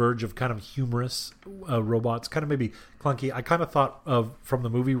on the verge of kind of humorous robots, kind of maybe clunky. I kind of thought of from the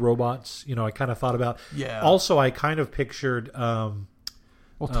movie Robots. You know, I kind of thought about. Yeah. Also, I kind of pictured.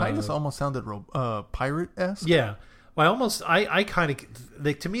 Well, Titus almost sounded pirate-esque. Yeah. Well, I kind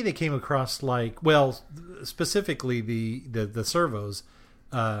of to me they came across like, well, specifically the servos,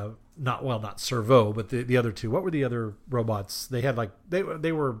 not servo, but the other two. What were the other robots? They had like they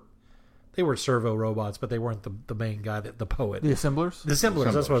were servo robots, but they weren't the main guy, the poet. The assemblers. The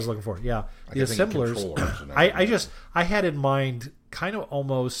assemblers. That's what I was looking for. Yeah, the kept thinking assemblers. controllers and I had in mind kind of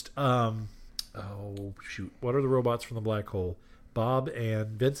almost. Oh shoot! What are the robots from the black hole? Bob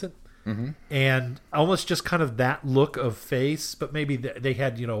and Vincent. Mm-hmm. And almost just kind of that look of face, but maybe they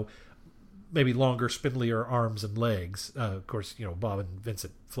had, maybe longer, spindlier arms and legs. Of course, Bob and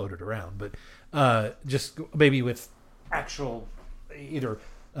Vincent floated around, but just maybe with actual either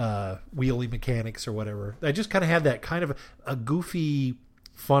wheelie mechanics or whatever. I just kind of had that kind of a goofy,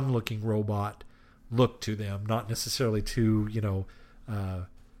 fun-looking robot look to them, not necessarily too,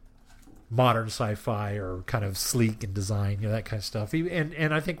 modern sci-fi or kind of sleek in design, that kind of stuff.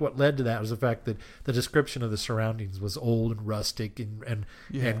 And I think what led to that was the fact that the description of the surroundings was old and rustic and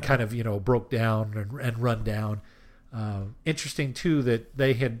kind of broke down and run down. Interesting too that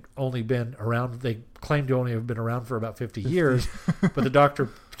they had only been around. They claimed to only have been around for about 50 years, but the doctor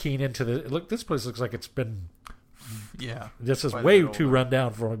keying into this place looks like it's been. Yeah, This is quite way a bit too older. run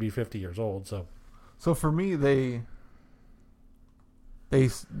down for only to be 50 years old. So for me, the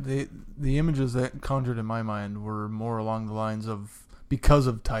images that conjured in my mind were more along the lines of because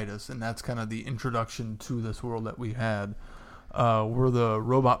of Titus, and that's kind of the introduction to this world that we had. Were the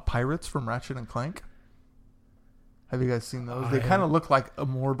robot pirates from Ratchet and Clank? Have you guys seen those? They kind of look like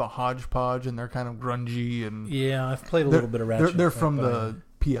more of a hodgepodge, and they're kind of grungy and Yeah, I've played a little bit of Ratchet. They're and from Clank,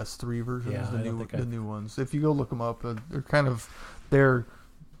 the PS3 versions, Yeah, the I don't think the new ones. If you go look them up, they're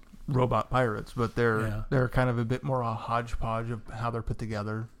robot pirates, but they're kind of a bit more a hodgepodge of how they're put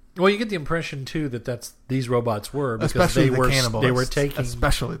together. Well, you get the impression too that these robots were because Especially they the were cannibalists. taking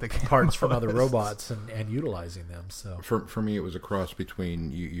Especially the parts from other cannibalists. robots and utilizing them. So For me, it was a cross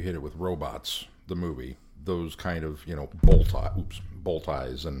between you hit it with Robots, the movie, those kind of bolt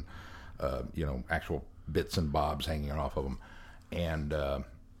eyes and actual bits and bobs hanging off of them, and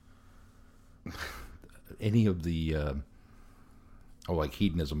any of the like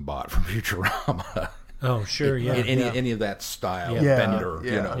Hedonism Bot from Futurama. oh sure, yeah, Any of that style, Yeah. Bender,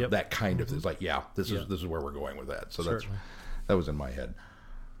 Yeah. Yep. that kind of it's like this is where we're going with that. So Certainly. that was in my head,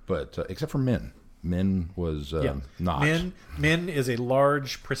 but except for Min. Min was not. Min is a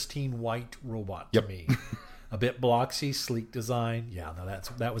large, pristine white robot to Yep. me. A bit bloxy, sleek design. Yeah, no,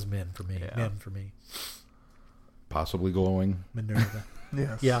 that was Min for me. Yeah. Min for me. Possibly glowing. Minerva.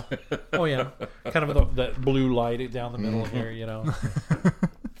 Yes. Yeah. Oh yeah. Kind of that blue light down the middle of there.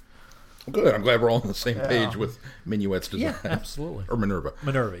 Good. I'm glad we're all on the same Yeah. page with Minuet's design. Yeah, absolutely. Or Minerva.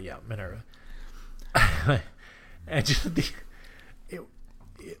 Minerva. And just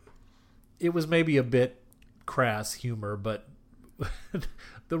it was maybe a bit crass humor, but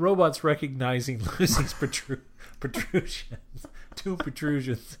the robots recognizing Lucy's protrusions, two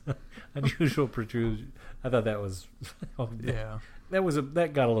protrusions, unusual protrusions. I thought that was Yeah.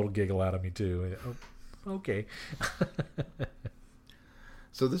 that got a little giggle out of me too. Okay.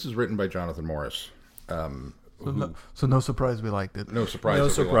 So this is written by Jonathan Morris. So no surprise we liked it. No surprise. No that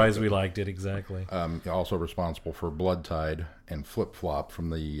we surprise liked we liked it exactly. it. Also responsible for Blood Tide and Flip Flop from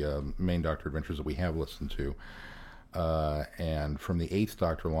the main Doctor Adventures that we have listened to. And from the 8th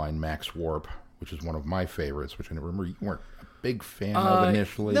Doctor line, Max Warp, which is one of my favorites, which I remember you weren't a big fan of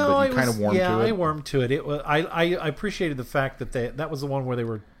initially, but you kind of warmed to it. I warmed to it. It was, I appreciated the fact that that was the one where they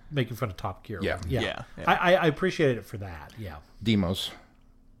were making fun of Top Gear. Yeah. Yeah. I appreciated it for that. Yeah. Demos,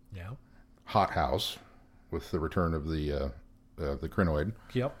 Yeah. Hot House, with the return of the Crinoid.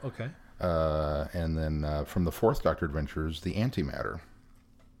 Yep. Okay. And then from the 4th Doctor Adventures, the Antimatter.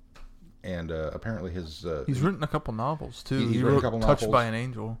 And apparently he's written a couple novels too. He's He written a wrote couple Touched novels. by an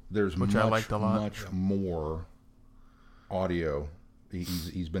Angel, there's which I liked a lot. much more audio.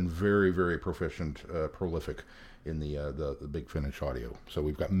 He's been very, very proficient, prolific in the Big Finish audio. So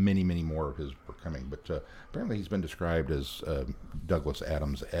we've got many, many more of his work coming. But apparently he's been described as Douglas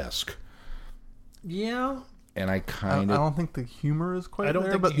Adams-esque. Yeah. And I I kind of... don't think the humor is quite I don't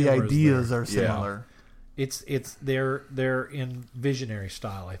there, think but the the humor is ideas there. are similar. It's they're in visionary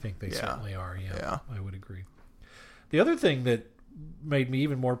style. I think they Yeah. certainly are. Yeah. I would agree. The other thing that made me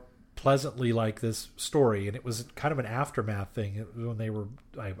even more pleasantly like this story, and it was kind of an aftermath thing when they were.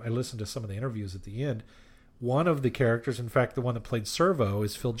 I listened to some of the interviews at the end. One of the characters, in fact, the one that played Servo,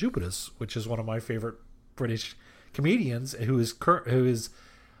 is Phil Jupitus, which is one of my favorite British comedians. Who is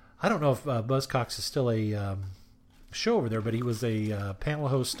I don't know if Buzzcocks is still a show over there, but he was a panel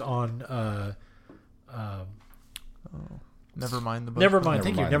host on. Never mind the book. Never mind.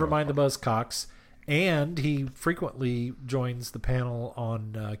 Thank you. Mind Never the mind the Buzzcocks, and he frequently joins the panel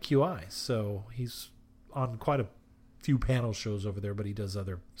on QI. So he's on quite a few panel shows over there, but he does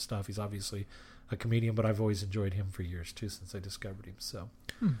other stuff. He's obviously a comedian, but I've always enjoyed him for years too since I discovered him. So,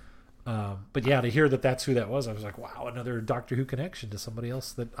 but yeah, to hear that that's who that was, I was like, wow, another Doctor Who connection to somebody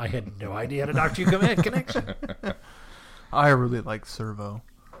else that I had no idea had a Doctor Who connection. I really like Servo,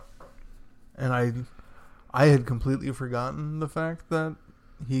 and I had completely forgotten the fact that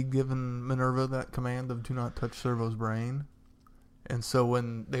he'd given Minerva that command of "Do not touch Servo's brain," and so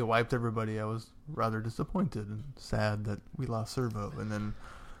when they wiped everybody, I was rather disappointed and sad that we lost Servo. And then,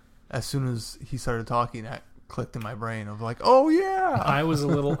 as soon as he started talking, that clicked in my brain of like, "Oh yeah!" I was a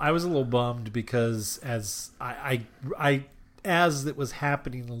little bummed because as as it was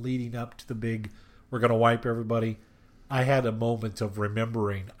happening leading up to the big, we're going to wipe everybody. I had a moment of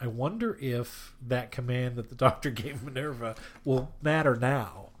remembering. I wonder if that command that the Doctor gave Minerva will matter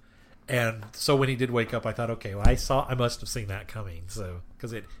now. And so when he did wake up, I thought, okay, well, I must have seen that coming. So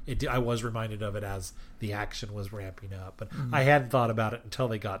because I was reminded of it as the action was ramping up, but I hadn't thought about it until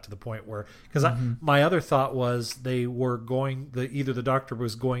they got to the point where because my other thought was they were either the Doctor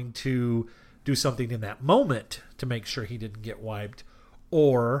was going to do something in that moment to make sure he didn't get wiped,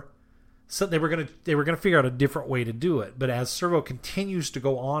 or so they were gonna figure out a different way to do it. But as Servo continues to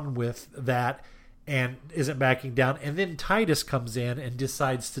go on with that and isn't backing down, and then Titus comes in and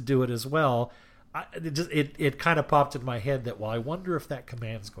decides to do it as well, it kind of popped in my head that, well, I wonder if that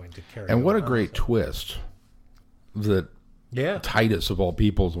command's going to carry. And what a over. great twist that Yeah, Titus of all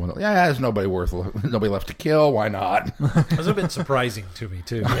people is the one. Yeah, there's nobody left to kill. Why not? it was a bit surprising to me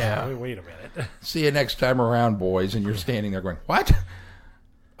too. Yeah. Wait a minute. See you next time around, boys. And you're standing there going, "What?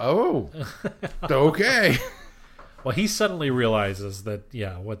 Oh, okay." Well, he suddenly realizes that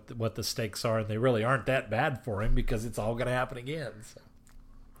what the stakes are, and they really aren't that bad for him because it's all going to happen again. So.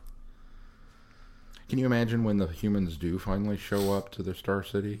 Can you imagine when the humans do finally show up to their Star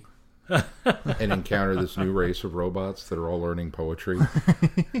City and encounter this new race of robots that are all learning poetry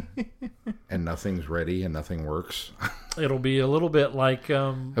and nothing's ready and nothing works? It'll be a little bit like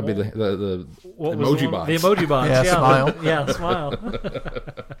It'll be the what was emoji bots. The emoji bots. Yeah, smile. Yeah, smile.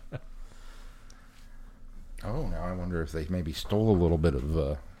 Oh, now I wonder if they maybe stole a little bit of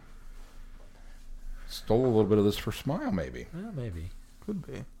this for Smile, maybe. Well, maybe. Could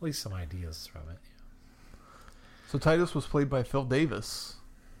be. At least some ideas from it. So Titus was played by Phil Davis,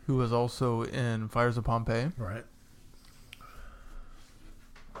 who was also in Fires of Pompeii, Right.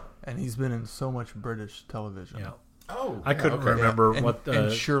 and he's been in so much British television. Yeah. Oh, I couldn't remember And, what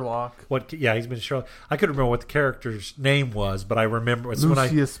and Sherlock. he's been Sherlock. I couldn't remember what the character's name was, but I remember it's when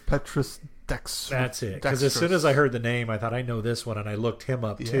Lucius Petrus Dex. that's it. Because as soon as I heard the name, I thought I know this one, and I looked him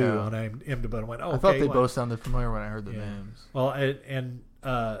up too, Yeah. and I went, oh, I thought okay, they well, both sounded familiar when I heard the Yeah. names. Well, and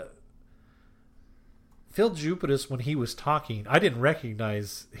Phil Jupitus, when he was talking, I didn't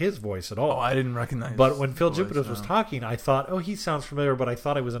recognize his voice at all. Oh, I didn't recognize. But when Phil the voice, Jupitus was no. talking, I thought, oh, he sounds familiar, but I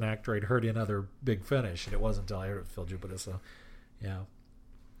thought I was an actor I'd heard in other Big Finish, and it wasn't until I heard Phil Jupitus. So, yeah.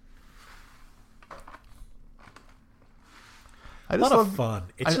 I A just lot love of fun.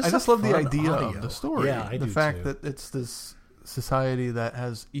 It's I just just a love the fun idea audio. of the story. Yeah, I the do fact too. that it's this society that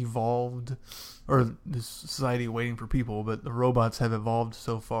has evolved, or this society waiting for people, but the robots have evolved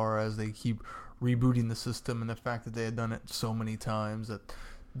so far as they keep rebooting the system, and the fact that they had done it so many times that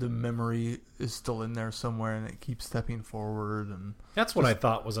the memory is still in there somewhere and it keeps stepping forward. And That's what I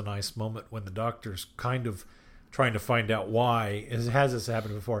thought was a nice moment when the Doctor's kind of trying to find out why. Has this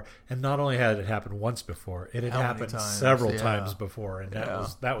happened before? And not only had it happened once before, it had How many happened times? several Yeah. times before, and Yeah.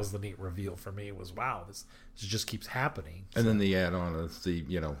 that was the neat reveal for me. Was wow, this just keeps happening. And then the add-on is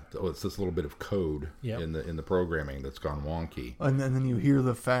it's this little bit of code Yep. in the programming that's gone wonky. And then you hear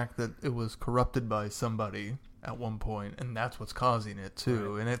the fact that it was corrupted by somebody at one point, and that's what's causing it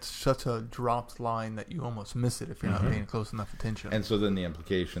too. And it's such a dropped line that you almost miss it if you're not paying close enough attention. And so then the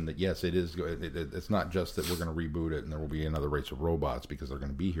implication that yes, it is. It's not just that we're going to reboot it and there will be another race of robots because they're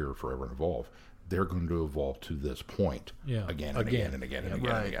going to be here forever and evolve. They're going to evolve to this point Yeah. again and again and again and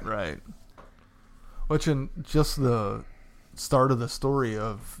again and again. Right. Which in just the start of the story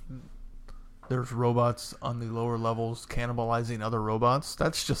of there's robots on the lower levels cannibalizing other robots.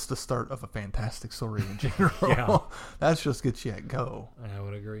 That's just the start of a fantastic story in general. Yeah. That's just gets you at go. I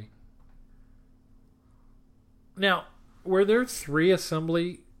would agree. Now, were there 3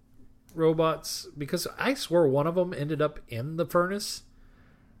 assembly robots? Because I swore one of them ended up in the furnace.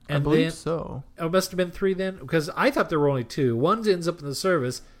 I And believe then, so. oh, it must have been 3 then? Because I thought there were only 2. One ends up in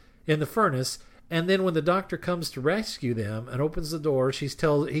the furnace, and then when the doctor comes to rescue them and opens the door, he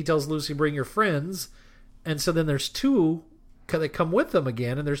tells Lucy, bring your friends. And so then there's 2 that come with them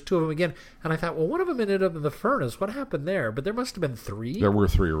again, and there's 2 of them again. And I thought, well, one of them ended up in the furnace. What happened there? But there must have been 3. There were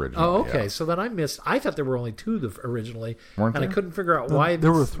 3 originally. Oh, okay. yeah. So then I thought there were only 2 originally, Weren't and I there? couldn't figure out why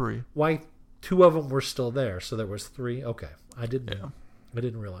There were 3. why 2 of them were still there. So there was 3. Okay, I didn't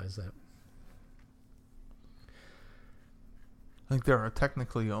realize that. I think there are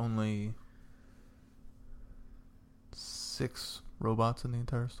technically only 6 robots in the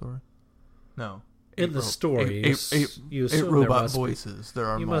entire story. No. In the story, you eight assume there robot must be- voices. There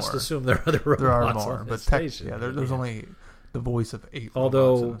are You more. must assume there are other robots. there are more, on but the station. there's only the voice of 8 robots in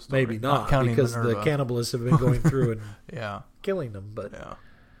Although the story. maybe not, counting because the Minerva. cannibalists have been going through and Yeah, killing them, but yeah.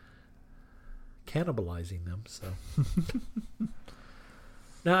 cannibalizing them. So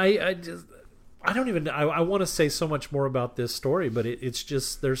now I don't even. I want to say so much more about this story, but it's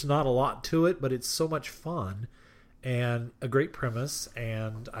just there's not a lot to it, but it's so much fun and a great premise,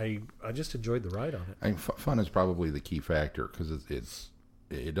 and I just enjoyed the ride on it. I mean, fun is probably the key factor because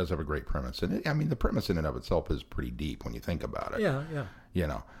it does have a great premise, and the premise in and of itself is pretty deep when you think about it.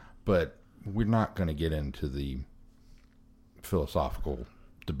 Yeah. But we're not going to get into the philosophical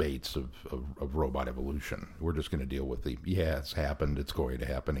debates of robot evolution. We're just going to deal with it's happened, it's going to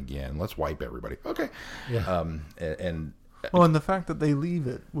happen again. Let's wipe everybody. Okay. Yeah. And And the fact that they leave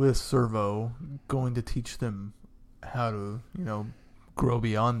it with Servo going to teach them how to, grow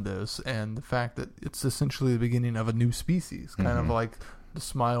beyond this, and the fact that it's essentially the beginning of a new species, kind of like the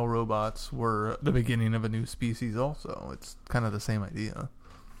Smile robots were the beginning of a new species also. It's kind of the same idea.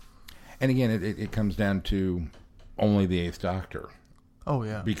 And again, it comes down to only the 8th Doctor. Oh,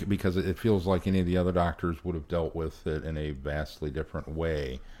 yeah. Because it feels like any of the other doctors would have dealt with it in a vastly different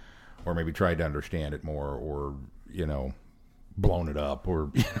way, or maybe tried to understand it more, or, blown it up, or,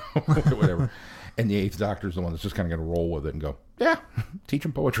 whatever. And the 8th Doctor's the one that's just kind of going to roll with it and go, yeah, teach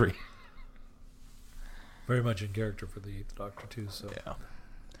them poetry. Very much in character for the 8th Doctor too. So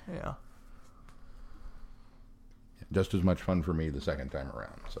Yeah. Just as much fun for me the second time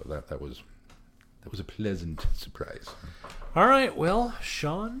around. So that was a pleasant surprise. All right, well,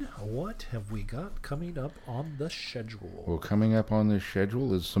 Sean, what have we got coming up on the schedule? Well, coming up on this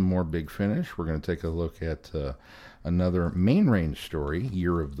schedule is some more Big Finish. We're going to take a look at another main range story,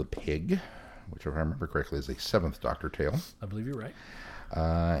 Year of the Pig, which, if I remember correctly, is a 7th Doctor tale. I believe you're right.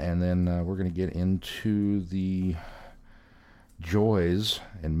 And then we're going to get into the joys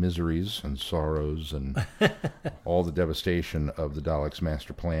and miseries and sorrows and all the devastation of the Daleks'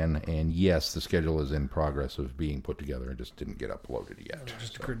 master plan. And yes, the schedule is in progress of being put together. It just didn't get uploaded yet. It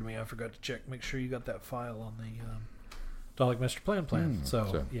just occurred to me, I forgot to check. Make sure you got that file on the Dalek Master Plan.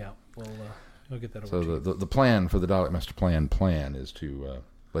 So yeah, we'll get that over So to you. the plan for the Dalek Master Plan is to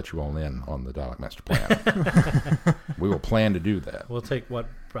let you all in on the Dalek Master Plan. We will plan to do that. We'll take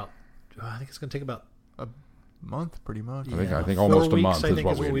I think it's going to take about A month, pretty much. I think 4 almost a weeks, month I is think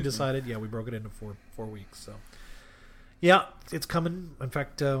what is what we we decided. Yeah, we broke it into four weeks. So yeah, it's coming. In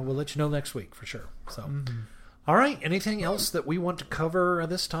fact, we'll let you know next week for sure. So all right, anything else that we want to cover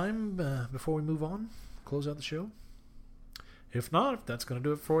this time before we move on? Close out the show? If not, that's going to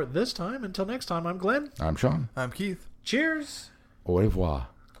do it for it this time. Until next time, I'm Glenn. I'm Sean. I'm Keith. Cheers. Au revoir.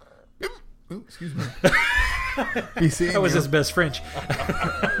 Ooh, excuse me. Be seeing That was you. his best French.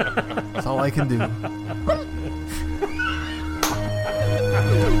 That's all I can do.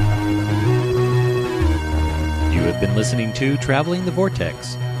 You have been listening to Traveling the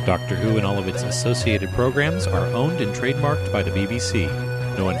Vortex. Doctor Who and all of its associated programs are owned and trademarked by the BBC.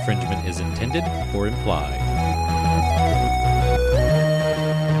 No infringement is intended or implied.